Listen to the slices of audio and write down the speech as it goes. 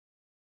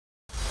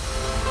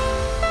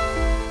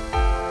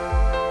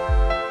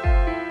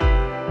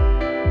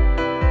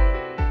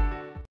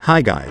Hi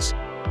guys.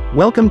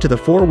 Welcome to the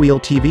 4-Wheel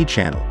TV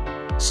channel.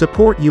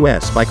 Support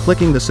us by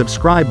clicking the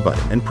subscribe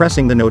button and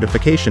pressing the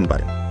notification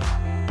button.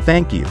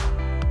 Thank you.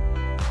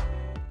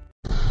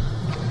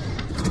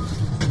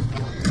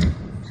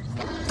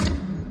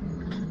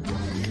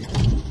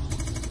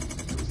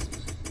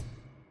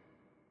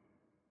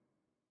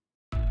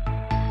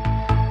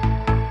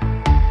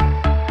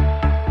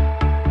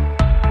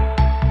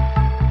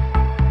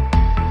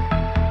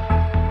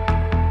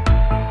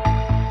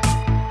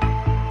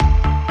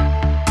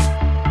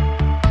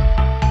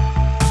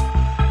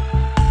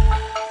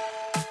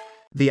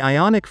 The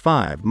Ioniq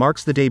 5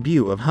 marks the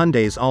debut of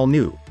Hyundai's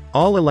all-new,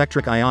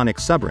 all-electric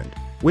Ioniq sub-brand,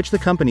 which the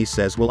company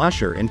says will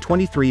usher in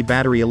 23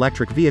 battery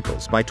electric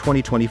vehicles by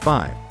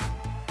 2025.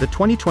 The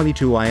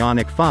 2022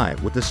 Ioniq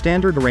 5 with the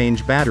standard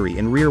range battery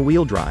and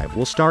rear-wheel drive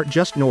will start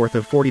just north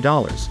of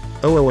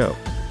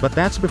 $40,000, but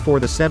that's before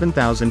the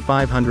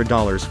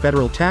 $7,500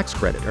 federal tax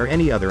credit or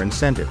any other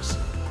incentives.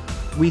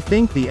 We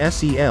think the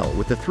SEL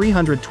with the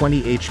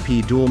 320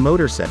 HP dual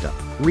motor setup,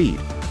 read,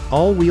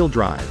 all-wheel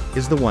drive,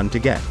 is the one to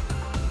get.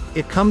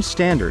 It comes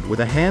standard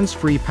with a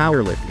hands-free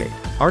power liftgate,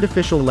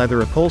 artificial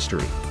leather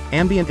upholstery,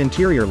 ambient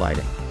interior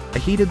lighting, a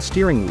heated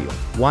steering wheel,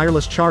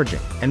 wireless charging,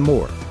 and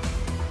more.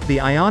 The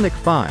Ioniq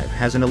 5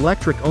 has an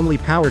electric-only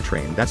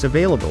powertrain that's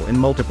available in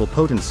multiple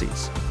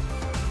potencies.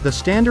 The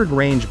standard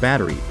range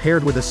battery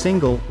paired with a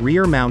single,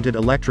 rear-mounted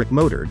electric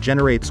motor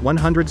generates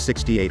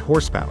 168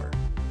 horsepower.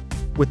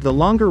 With the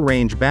longer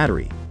range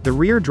battery, the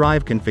rear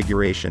drive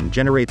configuration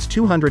generates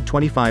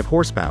 225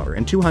 horsepower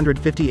and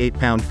 258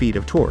 pound-feet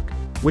of torque,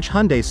 which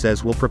Hyundai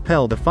says will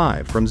propel the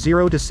 5 from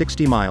 0 to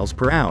 60 miles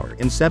per hour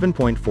in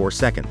 7.4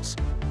 seconds.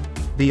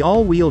 The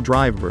all-wheel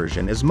drive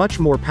version is much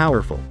more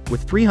powerful,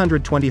 with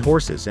 320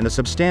 horses and a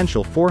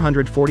substantial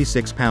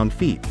 446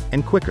 pound-feet,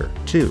 and quicker,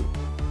 too.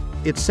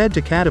 It's said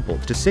to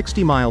catapult to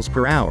 60 miles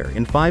per hour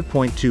in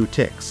 5.2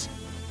 ticks.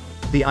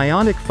 The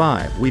Ioniq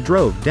 5 we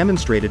drove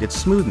demonstrated its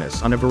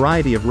smoothness on a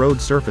variety of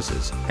road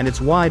surfaces, and its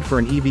wide for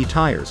an EV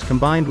tires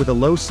combined with a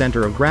low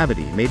center of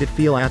gravity made it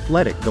feel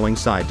athletic going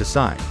side to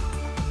side.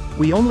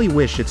 We only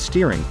wish its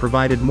steering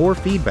provided more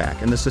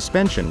feedback and the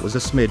suspension was a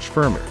smidge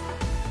firmer.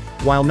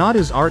 While not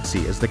as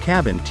artsy as the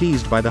cabin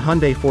teased by the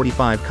Hyundai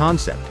 45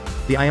 concept,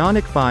 the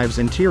Ioniq 5's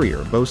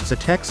interior boasts a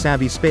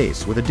tech-savvy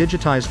space with a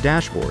digitized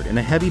dashboard and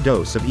a heavy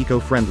dose of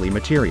eco-friendly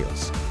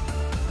materials.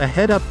 A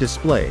head-up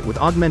display with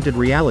augmented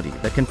reality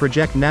that can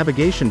project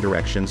navigation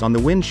directions on the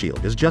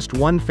windshield is just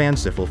one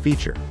fanciful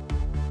feature.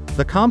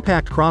 The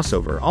compact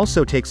crossover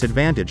also takes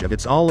advantage of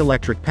its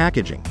all-electric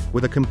packaging,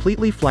 with a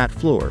completely flat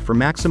floor for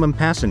maximum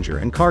passenger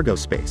and cargo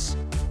space.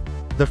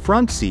 The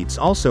front seats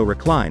also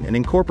recline and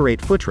incorporate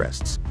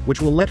footrests,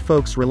 which will let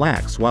folks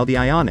relax while the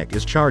Ioniq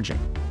is charging.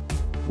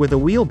 With a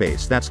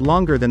wheelbase that's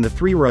longer than the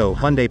 3-row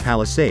Hyundai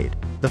Palisade,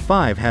 the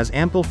 5 has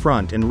ample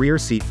front and rear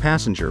seat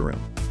passenger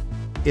room.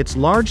 Its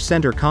large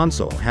center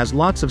console has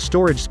lots of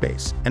storage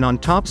space, and on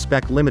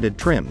top-spec limited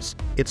trims,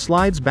 it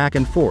slides back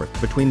and forth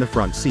between the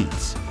front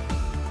seats.